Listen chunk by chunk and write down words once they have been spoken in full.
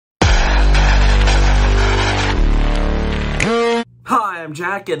Hi, I'm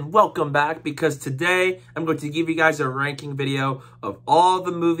Jack and welcome back because today I'm going to give you guys a ranking video of all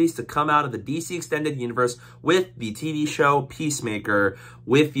the movies to come out of the DC Extended Universe with the TV show Peacemaker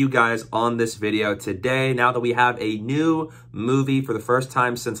with you guys on this video today. Now that we have a new movie for the first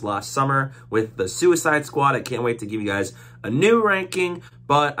time since last summer with the Suicide Squad, I can't wait to give you guys a new ranking,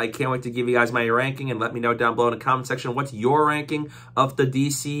 but I can't wait to give you guys my ranking and let me know down below in the comment section what's your ranking of the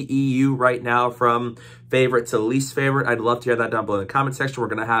DCEU right now from favorite to least favorite. I'd love to hear that down below in the comment section. We're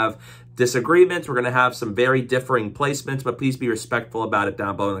going to have disagreements. We're going to have some very differing placements, but please be respectful about it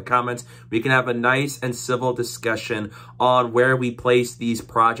down below in the comments. We can have a nice and civil discussion on where we place these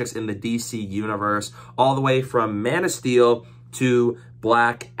projects in the DC universe, all the way from Man of Steel to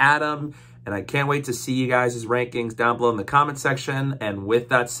Black Adam. And I can't wait to see you guys' rankings down below in the comment section. And with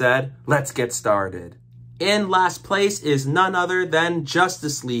that said, let's get started. In last place is none other than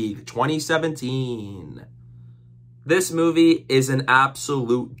Justice League 2017. This movie is an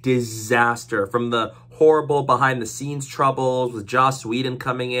absolute disaster, from the horrible behind-the-scenes troubles with Joss Whedon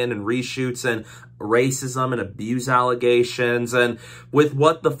coming in and reshoots and racism and abuse allegations, and with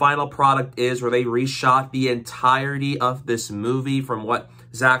what the final product is, where they reshot the entirety of this movie from what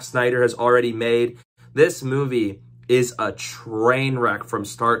Zack Snyder has already made. This movie is a train wreck from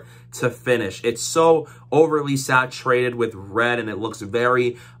start to finish. It's so overly saturated with red and it looks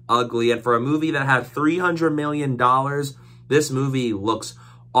very ugly. And for a movie that had $300 million, this movie looks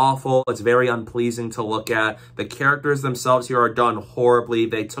awful. It's very unpleasing to look at. The characters themselves here are done horribly.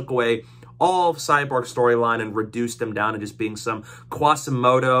 They took away all of Cyborg's storyline and reduced him down to just being some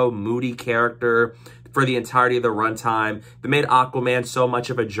Quasimodo, moody character for the entirety of the runtime. They made Aquaman so much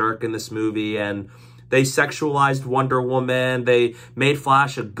of a jerk in this movie, and they sexualized Wonder Woman. They made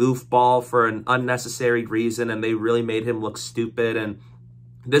Flash a goofball for an unnecessary reason, and they really made him look stupid. And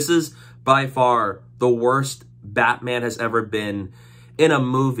this is by far the worst Batman has ever been in a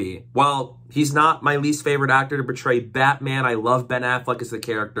movie. While he's not my least favorite actor to portray Batman, I love Ben Affleck as the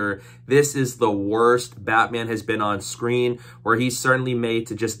character. This is the worst Batman has been on screen, where he's certainly made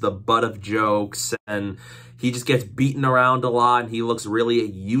to just the butt of jokes, and he just gets beaten around a lot, and he looks really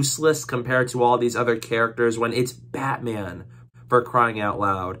useless compared to all these other characters when it's Batman, for crying out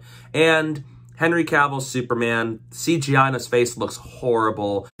loud. And Henry Cavill's Superman, CGI on his face looks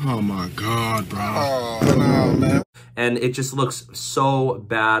horrible. Oh my God, bro. Oh, no, man. And it just looks so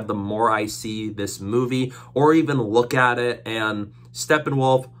bad the more I see this movie or even look at it. And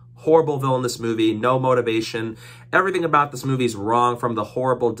Steppenwolf, horrible villain in this movie, no motivation. Everything about this movie is wrong, from the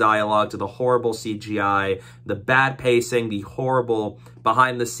horrible dialogue to the horrible CGI, the bad pacing, the horrible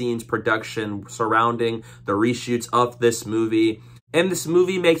behind-the-scenes production surrounding the reshoots of this movie. And this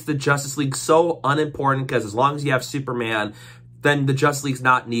movie makes the Justice League so unimportant, because as long as you have Superman, then the Justice League's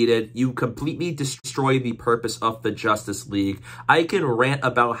not needed. You completely destroy the purpose of the Justice League. I can rant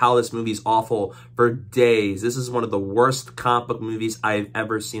about how this movie's awful for days. This is one of the worst comic book movies I've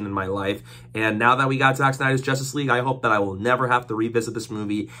ever seen in my life. And now that we got Zack Snyder's Justice League, I hope that I will never have to revisit this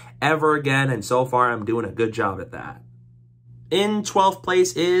movie ever again. And so far, I'm doing a good job at that. In 12th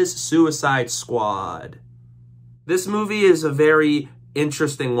place is Suicide Squad. This movie is a very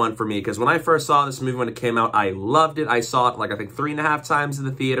interesting one for me, because when I first saw this movie when it came out, I loved it. I saw it like I think 3.5 times in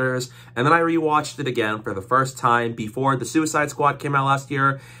the theaters, and then I rewatched it again for the first time before the Suicide Squad came out last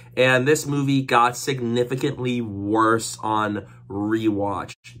year, and this movie got significantly worse on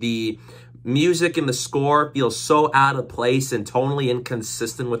rewatch. The music and the score feels so out of place and tonally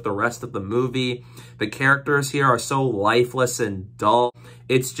inconsistent with the rest of the movie. The characters here are so lifeless and dull.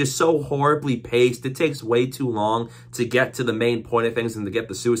 It's just so horribly paced. It takes way too long to get to the main point of things and to get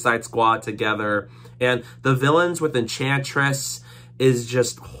the Suicide Squad together. And the villains with Enchantress is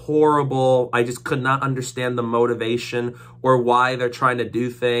just horrible. I just could not understand the motivation or why they're trying to do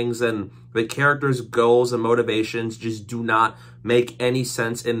things, and the characters' goals and motivations just do not make any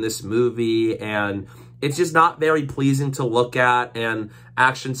sense in this movie, and it's just not very pleasing to look at, and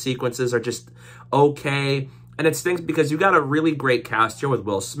action sequences are just okay. And it stinks because you got a really great cast here with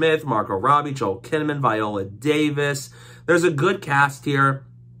Will Smith, Margot Robbie, Joel Kinnaman, Viola Davis. There's a good cast here.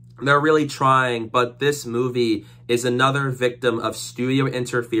 They're really trying, but this movie is another victim of studio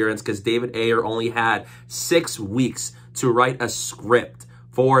interference, because David Ayer only had 6 weeks to write a script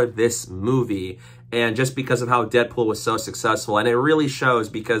for this movie. And just because of how Deadpool was so successful, and it really shows,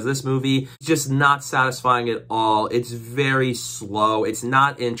 because this movie is just not satisfying at all. It's very slow. It's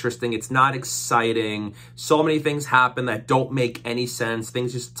not interesting. It's not exciting. So many things happen that don't make any sense.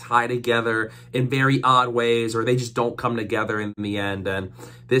 Things just tie together in very odd ways, or they just don't come together in the end. And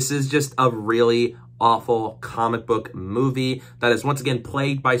this is just a really awful comic book movie that is once again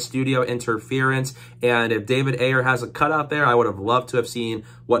plagued by studio interference. And if David Ayer has a cut out there, I would have loved to have seen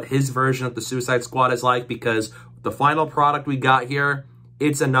what his version of the Suicide Squad is like, because the final product we got here,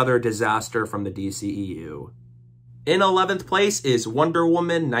 it's another disaster from the DCEu. In 11th place is Wonder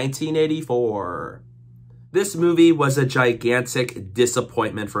Woman 1984. This movie was a gigantic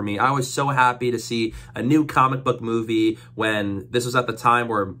disappointment for me. I was so happy to see a new comic book movie when this was at the time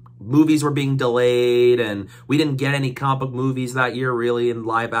where movies were being delayed and we didn't get any comic book movies that year really in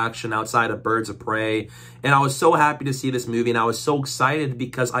live action outside of Birds of Prey. And I was so happy to see this movie, and I was so excited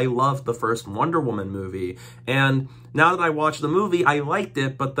because I loved the first Wonder Woman movie. And now that I watched the movie, I liked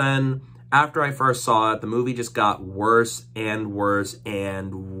it, but then after I first saw it, the movie just got worse and worse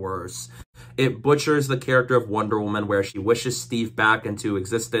and worse. It butchers the character of Wonder Woman, where she wishes Steve back into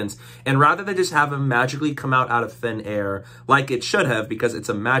existence, and rather than just have him magically come out of thin air, like it should have, because it's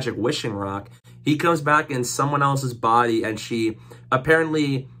a magic wishing rock, he comes back in someone else's body, and she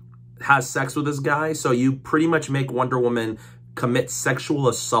apparently has sex with this guy, so you pretty much make Wonder Woman commit sexual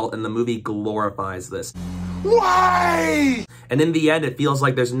assault, and the movie glorifies this. Why? And in the end, it feels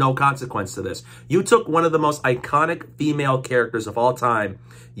like there's no consequence to this. You took one of the most iconic female characters of all time,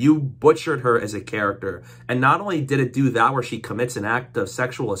 you butchered her as a character, and not only did it do that where she commits an act of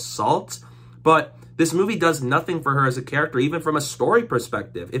sexual assault, but this movie does nothing for her as a character, even from a story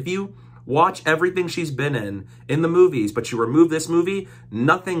perspective. If you watch everything she's been in the movies, but you remove this movie,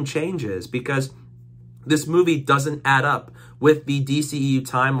 nothing changes, because this movie doesn't add up with the DCEU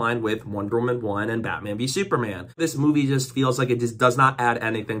timeline with Wonder Woman 1 and Batman v Superman. This movie just feels like it just does not add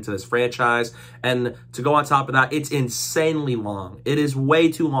anything to this franchise. And to go on top of that, it's insanely long. It is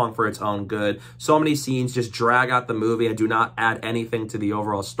way too long for its own good. So many scenes just drag out the movie and do not add anything to the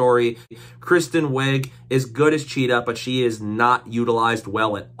overall story. Kristen Wiig is good as Cheetah, but she is not utilized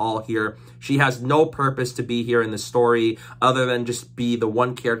well at all here. She has no purpose to be here in the story other than just be the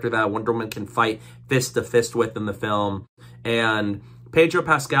one character that Wonder Woman can fight fist to fist with in the film. And Pedro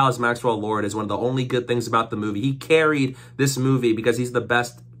Pascal as Maxwell Lord is one of the only good things about the movie. He carried this movie because he's the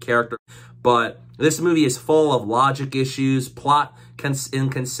best character. But this movie is full of logic issues, plot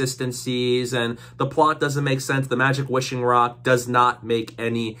inconsistencies, and the plot doesn't make sense. The magic wishing rock does not make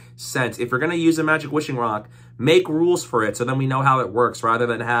any sense. If you're going to use a magic wishing rock, make rules for it so then we know how it works, rather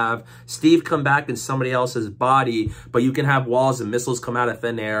than have Steve come back in somebody else's body, but you can have walls and missiles come out of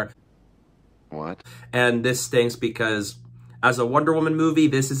thin air. What? And this stinks because as a Wonder Woman movie,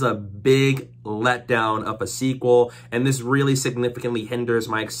 this is a big letdown of a sequel, and this really significantly hinders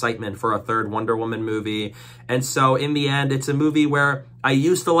my excitement for a third Wonder Woman movie. And so in the end, it's a movie where I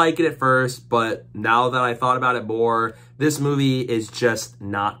used to like it at first, but now that I thought about it more, this movie is just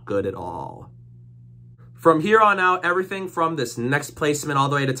not good at all. From here on out, everything from this next placement all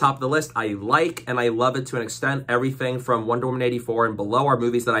the way to the top of the list, I like and I love it to an extent. Everything from Wonder Woman 84 and below are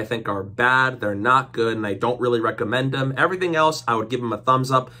movies that I think are bad, they're not good, and I don't really recommend them. Everything else, I would give them a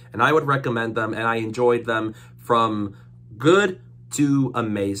thumbs up, and I would recommend them, and I enjoyed them from good to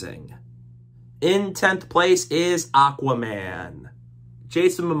amazing. In 10th place is Aquaman.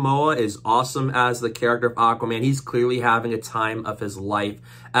 Jason Momoa is awesome as the character of Aquaman. He's clearly having a time of his life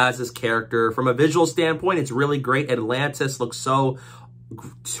as this character. From a visual standpoint, it's really great. Atlantis looks so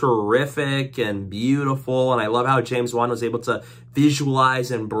terrific and beautiful, and I love how James Wan was able to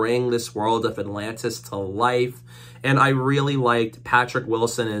visualize and bring this world of Atlantis to life. And I really liked Patrick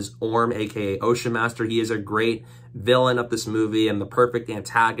Wilson as Orm, a.k.a. Ocean Master. He is a great villain of this movie and the perfect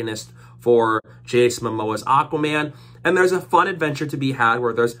antagonist for Jason Momoa's Aquaman. And there's a fun adventure to be had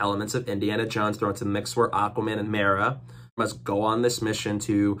where there's elements of Indiana Jones thrown into the mix, where Aquaman and Mera must go on this mission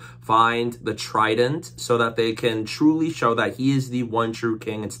to find the trident so that they can truly show that he is the one true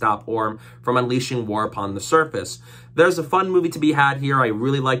king and stop Orm from unleashing war upon the surface. There's a fun movie to be had here. I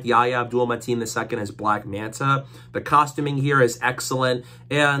really like Yahya Abdul-Mateen II as Black Manta. The costuming here is excellent,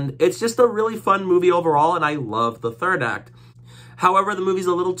 and it's just a really fun movie overall, and I love the third act. However, the movie's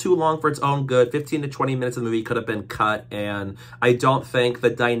a little too long for its own good. 15 to 20 minutes of the movie could have been cut, and I don't think the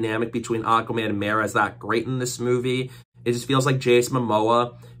dynamic between Aquaman and Mera is that great in this movie. It just feels like Jason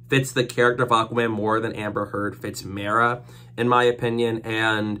Momoa fits the character of Aquaman more than Amber Heard fits Mera, in my opinion.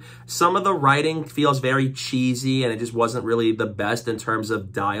 And some of the writing feels very cheesy, and it just wasn't really the best in terms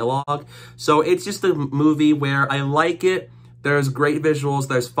of dialogue. So it's just a movie where I like it. There's great visuals,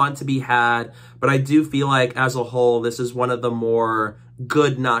 there's fun to be had, but I do feel like as a whole, this is one of the more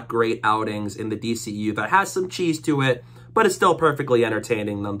good, not great outings in the DCEU that has some cheese to it, but it's still perfectly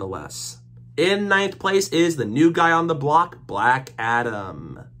entertaining nonetheless. In 9th place is the new guy on the block, Black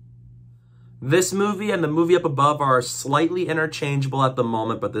Adam. This movie and the movie up above are slightly interchangeable at the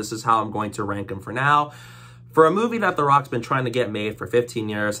moment, but this is how I'm going to rank them for now. For a movie that The Rock's been trying to get made for 15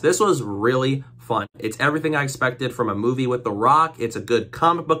 years, this was really fun. It's everything I expected from a movie with The Rock. It's a good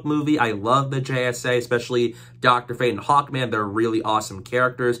comic book movie. I love the JSA, especially Dr. Fate and Hawkman. They're really awesome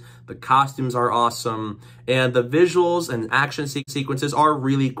characters. The costumes are awesome. And the visuals and action sequences are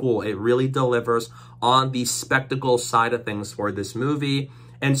really cool. It really delivers on the spectacle side of things for this movie.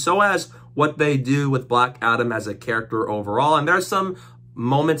 And so as what they do with Black Adam as a character overall. And there's some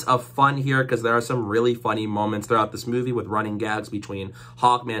moments of fun here because there are some really funny moments throughout this movie with running gags between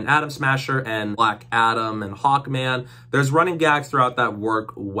Hawkman, Atom Smasher, and Black Adam and Hawkman. There's running gags throughout that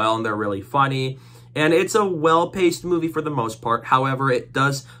work well, and they're really funny. And it's a well-paced movie for the most part. However, it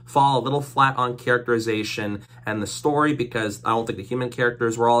does fall a little flat on characterization and the story because I don't think the human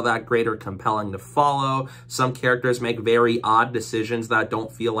characters were all that great or compelling to follow. Some characters make very odd decisions that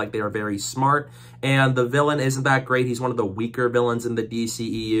don't feel like they are very smart. And the villain isn't that great. He's one of the weaker villains in the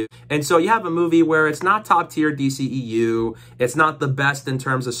DCEU. And so you have a movie where it's not top-tier DCEU. It's not the best in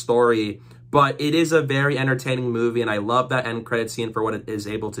terms of story, but it is a very entertaining movie, and I love that end credit scene for what it is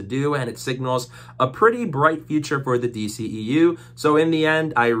able to do, and it signals a pretty bright future for the DCEU. So in the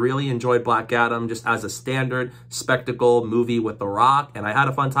end, I really enjoyed Black Adam just as a standard spectacle movie with The Rock, and I had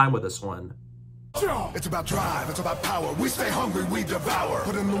a fun time with this one. It's about drive, it's about power. We stay hungry, we devour.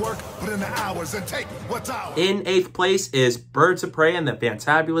 Put in the work, put in the hours, and take what's ours. In 8th place is Birds of Prey and the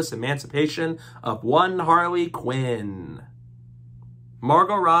Fantabulous Emancipation of one Harley Quinn.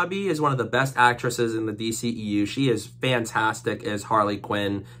 Margot Robbie is one of the best actresses in the DCEU. She is fantastic as Harley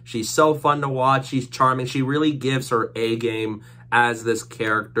Quinn. She's so fun to watch. She's charming. She really gives her A-game as this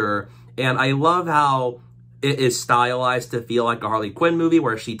character. And I love how it is stylized to feel like a Harley Quinn movie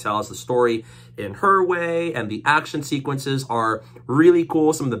where she tells the story in her way. And the action sequences are really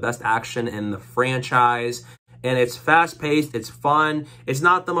cool. Some of the best action in the franchise. And it's fast-paced, it's fun. It's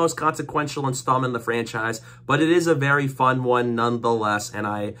not the most consequential installment in the franchise, but it is a very fun one nonetheless. And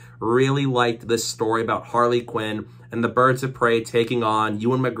I really liked this story about Harley Quinn and the Birds of Prey taking on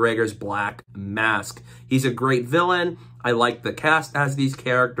Ewan McGregor's Black Mask. He's a great villain. I like the cast as these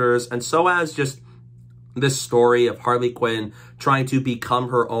characters, and so as just this story of Harley Quinn trying to become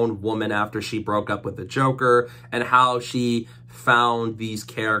her own woman after she broke up with the Joker, and how she found these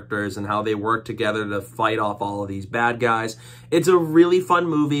characters and how they work together to fight off all of these bad guys. It's a really fun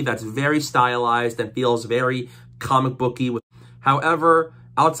movie that's very stylized and feels very comic booky. However,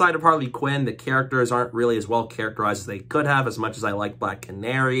 outside of Harley Quinn, the characters aren't really as well characterized as they could have, as much as I like Black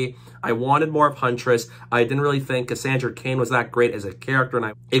Canary. I wanted more of Huntress. I didn't really think Cassandra Cain was that great as a character,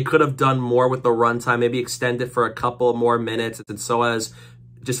 and it could have done more with the runtime, maybe extend it for a couple more minutes, and so as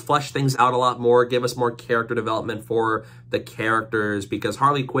just flesh things out a lot more, give us more character development for the characters, because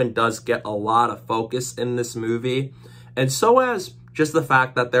Harley Quinn does get a lot of focus in this movie. And so as just the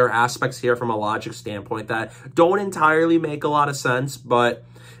fact that there are aspects here from a logic standpoint that don't entirely make a lot of sense, but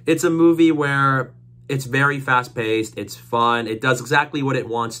it's a movie where it's very fast-paced, it's fun, it does exactly what it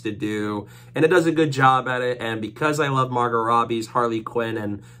wants to do, and it does a good job at it. And because I love Margot Robbie's Harley Quinn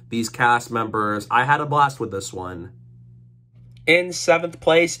and these cast members, I had a blast with this one. In 7th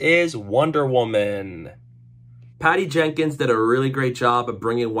place is Wonder Woman. Patty Jenkins did a really great job of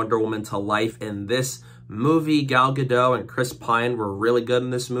bringing Wonder Woman to life in this movie. Gal Gadot and Chris Pine were really good in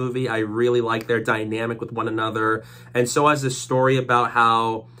this movie. I really like their dynamic with one another. And so as this story about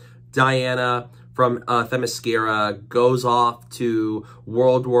how Diana from Themyscira goes off to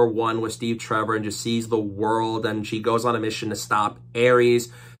World War I with Steve Trevor and just sees the world, and she goes on a mission to stop Ares.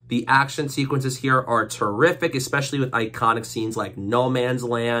 The action sequences here are terrific, especially with iconic scenes like No Man's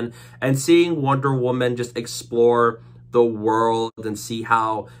Land, and seeing Wonder Woman just explore the world and see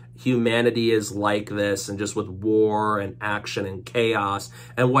how humanity is like this, and just with war and action and chaos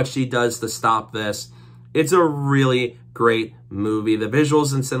and what she does to stop this. It's a really great movie. The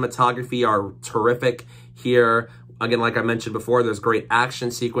visuals and cinematography are terrific here. Again, like I mentioned before, there's great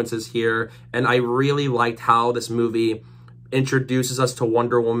action sequences here, and I really liked how this movie introduces us to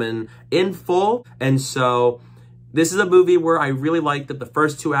Wonder Woman in full. And so this is a movie where I really like that the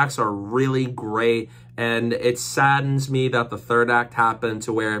first 2 acts are really great, and it saddens me that the 3rd act happened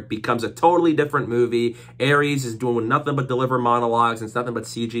to where it becomes a totally different movie. Ares is doing nothing but deliver monologues, and it's nothing but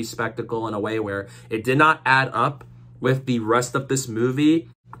CG spectacle in a way where it did not add up with the rest of this movie.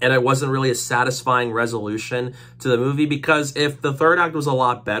 And it wasn't really a satisfying resolution to the movie, because if the 3rd act was a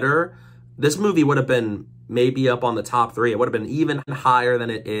lot better, this movie would have been maybe up on the top 3. It would have been even higher than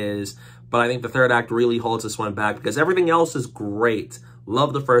it is. But I think the 3rd act really holds this one back because everything else is great.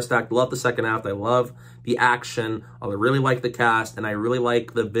 Love the first act, love the second act. I love the action. I really like the cast, and I really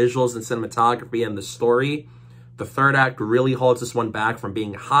like the visuals and cinematography and the story. The third act really holds this one back from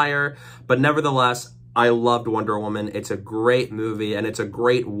being higher, but nevertheless, I loved Wonder Woman. It's a great movie, and it's a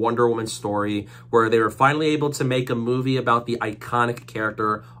great Wonder Woman story where they were finally able to make a movie about the iconic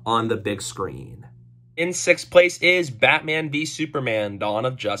character on the big screen. In sixth place is Batman v Superman: Dawn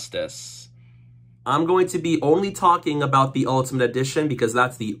of Justice. I'm going to be only talking about the Ultimate Edition because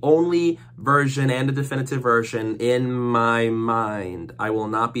that's the only version and the definitive version in my mind. I will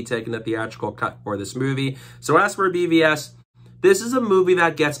not be taking the theatrical cut for this movie. So as for BVS, this is a movie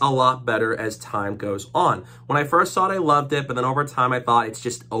that gets a lot better as time goes on. When I first saw it, I loved it, but then over time I thought it's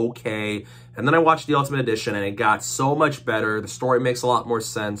just okay. And then I watched the Ultimate Edition and it got so much better. The story makes a lot more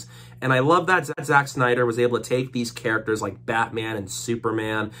sense. And I love that Zack Snyder was able to take these characters like Batman and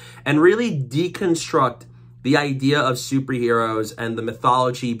Superman and really deconstruct the idea of superheroes and the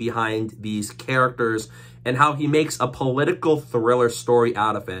mythology behind these characters and how he makes a political thriller story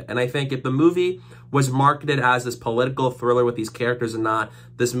out of it. And I think if the movie was marketed as this political thriller with these characters and not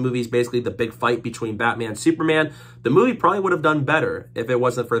this movie's basically the big fight between Batman and Superman, the movie probably would have done better if it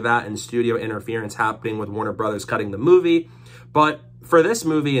wasn't for that and studio interference happening with Warner Brothers cutting the movie. But for this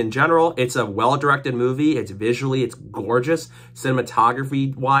movie in general, it's a well-directed movie. It's visually, it's gorgeous.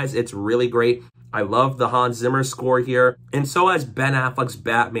 Cinematography-wise, it's really great. I love the Hans Zimmer score here. And so has Ben Affleck's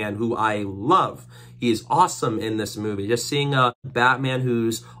Batman, who I love. He is awesome in this movie. Just seeing a Batman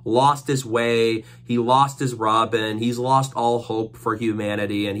who's lost his way, he lost his Robin, he's lost all hope for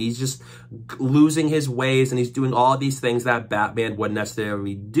humanity, and he's just losing his ways, and he's doing all these things that Batman wouldn't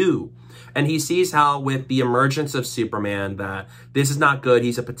necessarily do. And he sees how with the emergence of Superman that this is not good,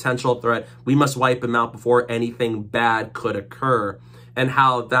 he's a potential threat, we must wipe him out before anything bad could occur. And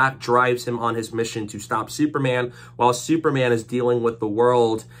how that drives him on his mission to stop Superman, while Superman is dealing with the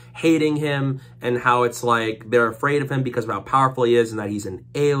world hating him, and how it's like they're afraid of him because of how powerful he is and that he's an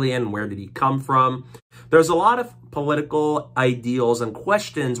alien. Where did he come from? There's a lot of political ideals and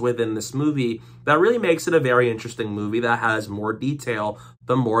questions within this movie that really makes it a very interesting movie that has more detail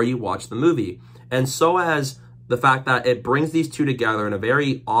the more you watch the movie. And so as the fact that it brings these two together in a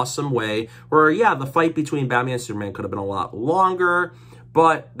very awesome way where, yeah, the fight between Batman and Superman could have been a lot longer,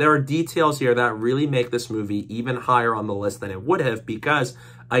 but there are details here that really make this movie even higher on the list than it would have because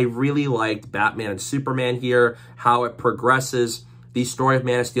I really liked Batman and Superman here, how it progresses the story of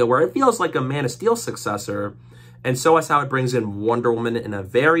Man of Steel, where it feels like a Man of Steel successor, and so is how it brings in Wonder Woman in a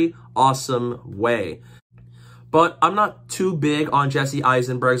very awesome way. But I'm not too big on Jesse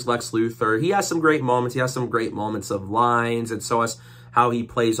Eisenberg's Lex Luthor. He has some great moments. He has some great moments of lines, and so is how he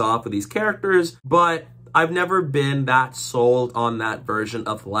plays off with these characters. But I've never been that sold on that version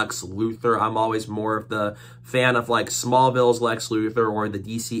of Lex Luthor. I'm always more of the fan of like Smallville's Lex Luthor or the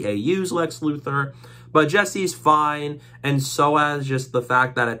DCEu's Lex Luthor. But Jesse's fine, and so as just the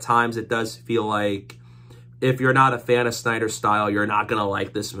fact that at times it does feel like if you're not a fan of Snyder's style, you're not going to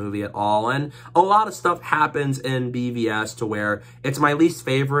like this movie at all. And a lot of stuff happens in BVS to where it's my least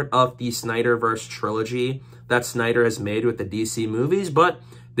favorite of the Snyderverse trilogy that Snyder has made with the DC movies. But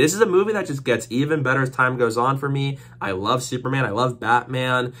this is a movie that just gets even better as time goes on for me. I love Superman. I love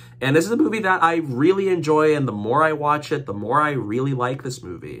Batman. And this is a movie that I really enjoy. And the more I watch it, the more I really like this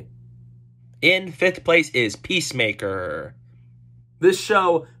movie. In fifth place is Peacemaker. This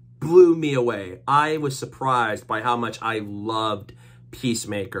show blew me away. I was surprised by how much I loved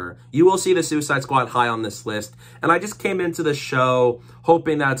Peacemaker. You will see the Suicide Squad high on this list, and I just came into the show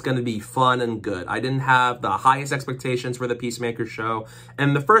hoping that it's going to be fun and good. I didn't have the highest expectations for the Peacemaker show,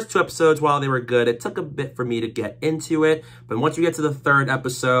 and the first two episodes, while they were good, it took a bit for me to get into it, but once you get to the third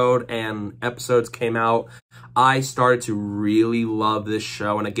episode and episodes came out, I started to really love this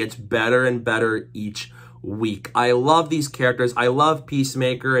show, and it gets better and better each week. I love these characters. I love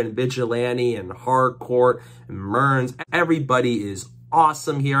Peacemaker and Vigilante and Harcourt and Mearns. Everybody is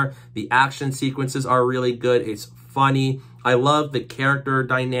awesome here. The action sequences are really good. It's funny. I love the character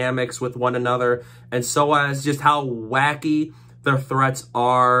dynamics with one another, and so as just how wacky their threats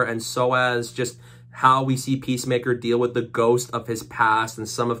are, and so as just how we see Peacemaker deal with the ghost of his past and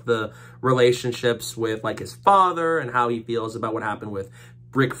some of the relationships with like his father and how he feels about what happened with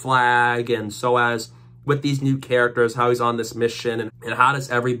Rick Flag, and so as with these new characters, how he's on this mission, and how does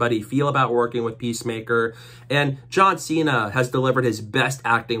everybody feel about working with Peacemaker. And John Cena has delivered his best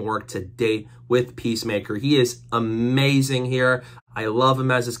acting work to date with Peacemaker. He is amazing here. I love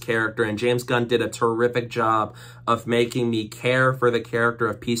him as his character, and James Gunn did a terrific job of making me care for the character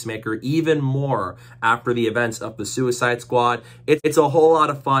of Peacemaker even more after the events of the Suicide Squad. It's a whole lot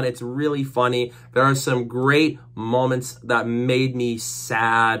of fun. It's really funny. There are some great moments that made me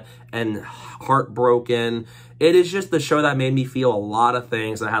sad and heartbroken. It is just the show that made me feel a lot of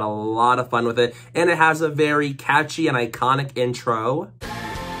things. I had a lot of fun with it, and it has a very catchy and iconic intro.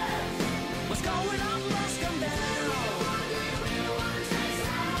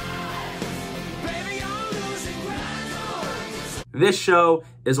 This show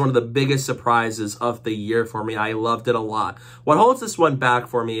is one of the biggest surprises of the year for me. I loved it a lot. What holds this one back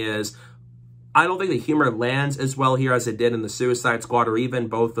for me is I don't think the humor lands as well here as it did in the Suicide Squad or even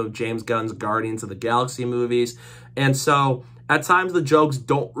both of James Gunn's Guardians of the Galaxy movies. And so at times the jokes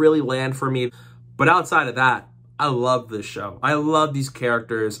don't really land for me. But outside of that, I love this show. I love these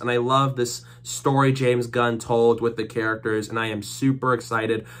characters, and I love this story James Gunn told with the characters, and I am super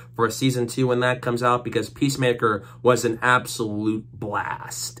excited for season 2 when that comes out because Peacemaker was an absolute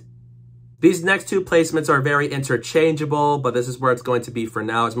blast. These next two placements are very interchangeable, but this is where it's going to be for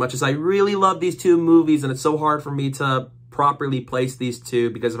now. As much as I really love these two movies, and it's so hard for me to properly place these two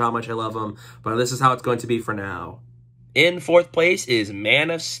because of how much I love them, but this is how it's going to be for now. In fourth place is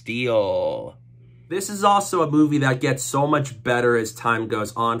Man of Steel. This is also a movie that gets so much better as time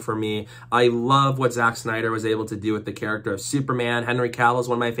goes on for me. I love what Zack Snyder was able to do with the character of Superman. Henry Cavill is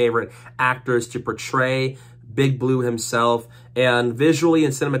one of my favorite actors to portray Big Blue himself. And visually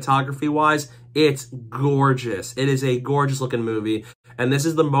and cinematography-wise, it's gorgeous. It is a gorgeous looking movie. And this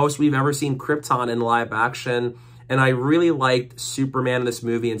is the most we've ever seen Krypton in live action. And I really liked Superman in this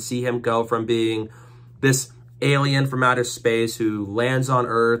movie and see him go from being this alien from outer space who lands on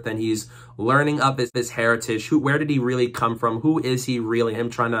Earth and he's learning up his heritage. Where did he really come from? Who is he really? Him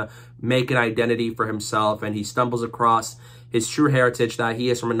trying to make an identity for himself, and he stumbles across his true heritage, that he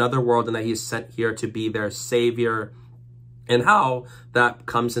is from another world and that he is sent here to be their savior, and how that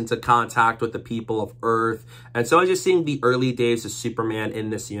comes into contact with the people of Earth. And so I was just seeing the early days of Superman in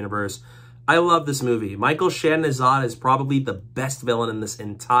this universe. I love this movie. Michael Shannon as Zod is probably the best villain in this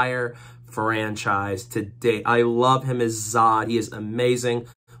entire franchise to date. I love him as Zod. He is amazing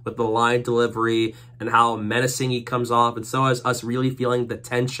with the line delivery and how menacing he comes off. And so is us really feeling the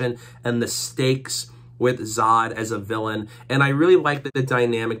tension and the stakes with Zod as a villain. And I really like the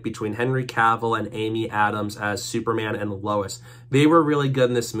dynamic between Henry Cavill and Amy Adams as Superman and Lois. They were really good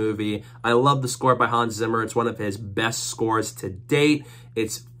in this movie. I love the score by Hans Zimmer. It's one of his best scores to date.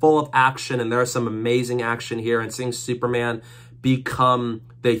 It's full of action, and there is some amazing action here. And seeing Superman become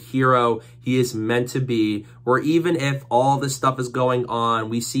the hero he is meant to be, where even if all this stuff is going on,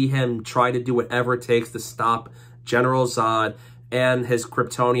 we see him try to do whatever it takes to stop General Zod and his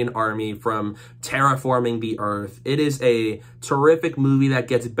Kryptonian army from terraforming the Earth. It is a terrific movie that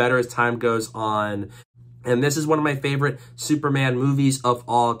gets better as time goes on. And this is one of my favorite Superman movies of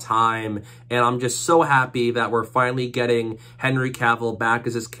all time. And I'm just so happy that we're finally getting Henry Cavill back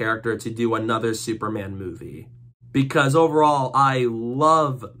as his character to do another Superman movie. Because overall, I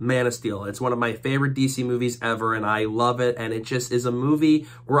love Man of Steel. It's one of my favorite DC movies ever, and I love it. And it just is a movie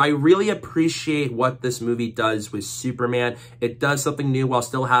where I really appreciate what this movie does with Superman. It does something new while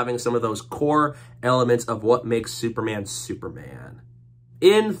still having some of those core elements of what makes Superman Superman.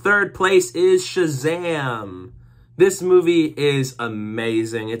 In third place is Shazam. This movie is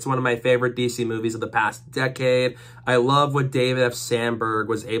amazing. It's one of my favorite DC movies of the past decade. I love what David F. Sandberg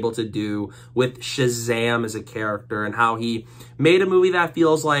was able to do with Shazam as a character and how he made a movie that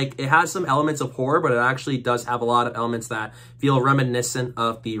feels like it has some elements of horror, but it actually does have a lot of elements that feel reminiscent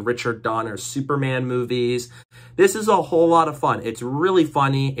of the Richard Donner Superman movies. This is a whole lot of fun. It's really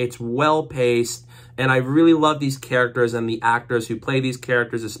funny. It's well-paced, and I really love these characters and the actors who play these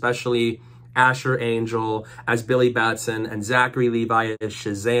characters, especially Asher Angel as Billy Batson and Zachary Levi as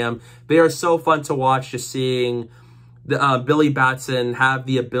Shazam. They are so fun to watch, just seeing Billy Batson have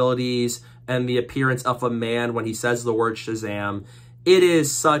the abilities and the appearance of a man when he says the word Shazam. It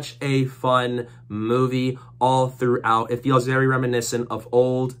is such a fun movie all throughout. It feels very reminiscent of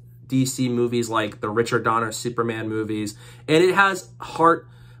old DC movies like the Richard Donner Superman movies. And it has heart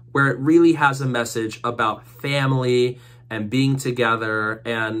where it really has a message about family and being together,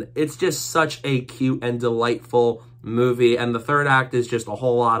 and it's just such a cute and delightful movie, and the third act is just a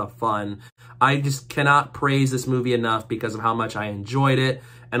whole lot of fun. I just cannot praise this movie enough because of how much I enjoyed it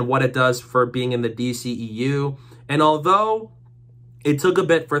and what it does for being in the DCEu. And although it took a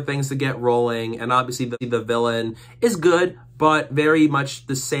bit for things to get rolling, and obviously the villain is good, but very much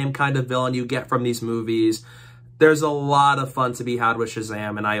the same kind of villain you get from these movies, There's a lot of fun to be had with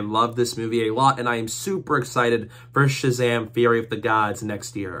Shazam, and I love this movie a lot, and I am super excited for Shazam: Fury of the Gods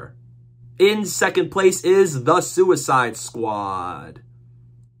next year. In second place is The Suicide Squad.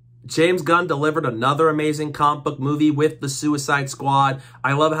 James Gunn delivered another amazing comic book movie with The Suicide Squad.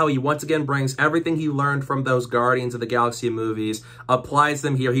 I love how he once again brings everything he learned from those Guardians of the Galaxy movies, applies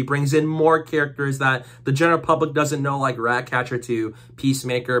them here. He brings in more characters that the general public doesn't know, like Ratcatcher 2,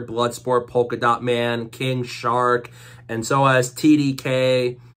 Peacemaker, Bloodsport, Polka Dot Man, King Shark, and so as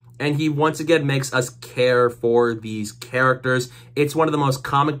TDK. And he once again makes us care for these characters. It's one of the most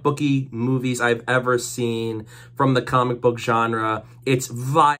comic booky movies I've ever seen from the comic book genre. It's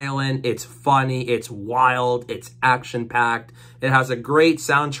violent, it's funny, it's wild, it's action-packed. It has a great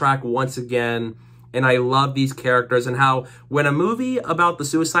soundtrack once again. And I love these characters, and how when a movie about the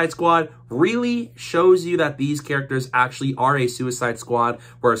Suicide Squad really shows you that these characters actually are a Suicide Squad,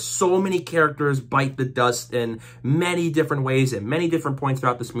 where so many characters bite the dust in many different ways and many different points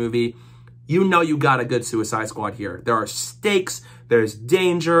throughout this movie, you know you got a good Suicide Squad here. There are stakes, there's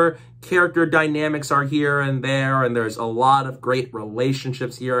danger, character dynamics are here and there, and there's a lot of great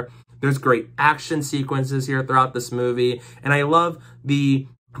relationships here. There's great action sequences here throughout this movie, and I love the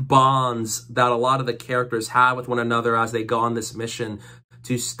bonds that a lot of the characters have with one another as they go on this mission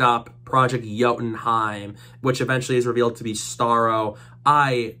to stop Project Jotunheim, which eventually is revealed to be Starro.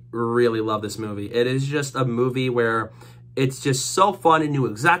 I really love this movie. It is just a movie where it's just so fun. It knew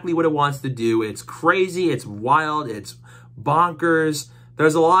exactly what it wants to do. It's crazy, it's wild, it's bonkers.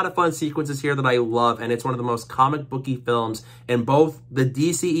 There's a lot of fun sequences here that I love, and it's one of the most comic booky films in both the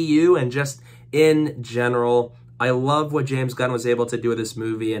DCEU and just in general. I love what James Gunn was able to do with this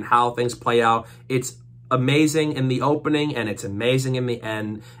movie and how things play out. It's amazing in the opening and it's amazing in the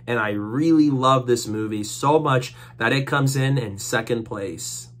end. And I really love this movie so much that it comes in second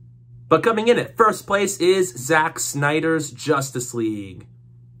place. But coming in at first place is Zack Snyder's Justice League.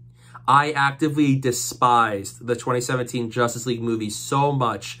 I actively despised the 2017 Justice League movie so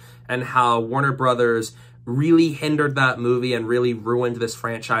much, and how Warner Brothers really hindered that movie and really ruined this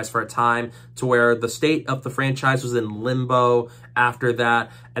franchise for a time, to where the state of the franchise was in limbo after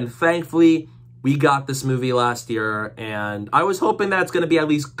that. And thankfully, we got this movie last year, and I was hoping that it's going to be at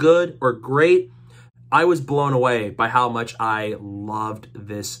least good or great. I was blown away by how much I loved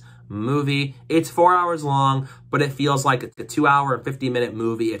this movie. It's 4 hours long, but it feels like a 2 hour and 50-minute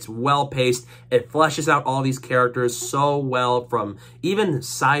movie. It's well paced. It fleshes out all these characters so well, from even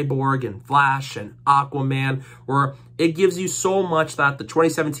Cyborg and Flash and Aquaman, where it gives you so much that the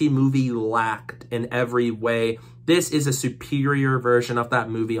 2017 movie lacked in every way. This is a superior version of that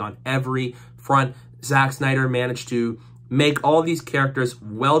movie on every front. Zack Snyder managed to make all these characters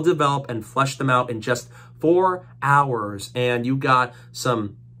well developed and flesh them out in just 4 hours. And you got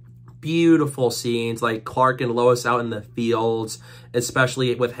some beautiful scenes like Clark and Lois out in the fields,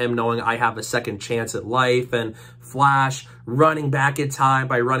 especially with him knowing I have a second chance at life, and Flash running back in time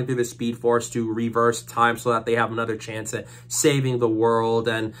by running through the Speed Force to reverse time so that they have another chance at saving the world,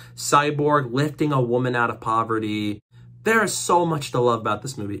 and Cyborg lifting a woman out of poverty. There is so much to love about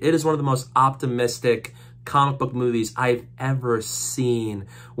this movie. It is one of the most optimistic comic book movies I've ever seen,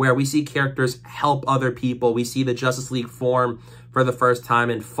 where we see characters help other people. We see the Justice League form for the first time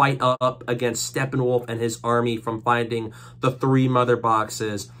and fight up against Steppenwolf and his army from finding the 3 mother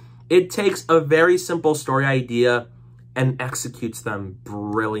boxes. It takes a very simple story idea and executes them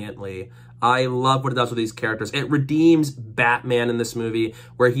brilliantly. I love what it does with these characters. It redeems Batman in this movie,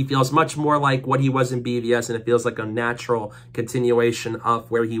 where he feels much more like what he was in BVS, and it feels like a natural continuation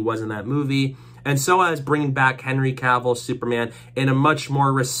of where he was in that movie. And so as bringing back Henry Cavill's Superman in a much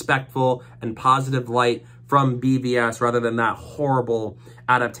more respectful and positive light from BVS, rather than that horrible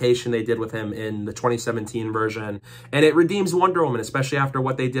adaptation they did with him in the 2017 version. And it redeems Wonder Woman, especially after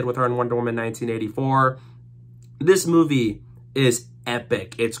what they did with her in Wonder Woman 1984. This movie is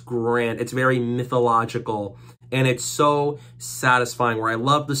epic. It's grand. It's very mythological. And it's so satisfying, where I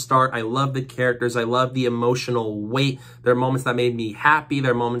love the start, I love the characters, I love the emotional weight. There are moments that made me happy,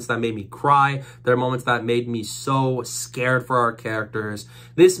 there are moments that made me cry, there are moments that made me so scared for our characters.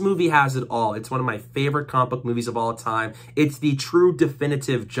 This movie has it all. It's one of my favorite comic book movies of all time. It's the true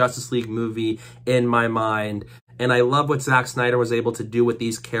definitive Justice League movie in my mind. And I love what Zack Snyder was able to do with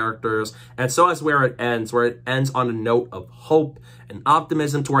these characters. And so is where it ends on a note of hope and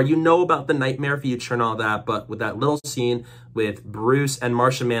optimism, to where you know about the nightmare future and all that, but with that little scene with Bruce and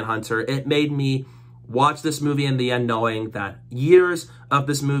Martian Manhunter, it made me watch this movie in the end knowing that years of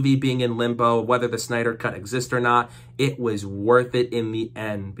this movie being in limbo, whether the Snyder Cut exists or not, it was worth it in the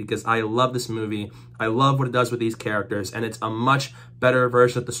end because I love this movie. I love what it does with these characters, and it's a much better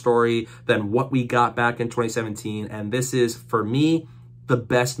version of the story than what we got back in 2017. And this is, for me, the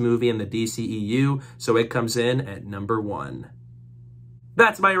best movie in the DCEU, so it comes in at number 1.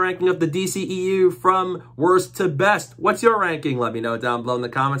 That's my ranking of the DCEU from worst to best. What's your ranking? Let me know down below in the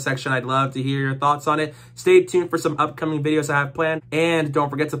comment section. I'd love to hear your thoughts on it. Stay tuned for some upcoming videos I have planned. And don't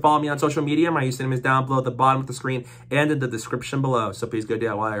forget to follow me on social media. My username is down below at the bottom of the screen and in the description below. So please go do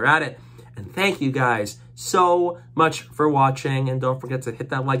that while you're at it. And thank you guys so much for watching. And don't forget to hit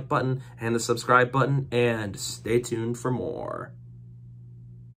that like button and the subscribe button. And stay tuned for more.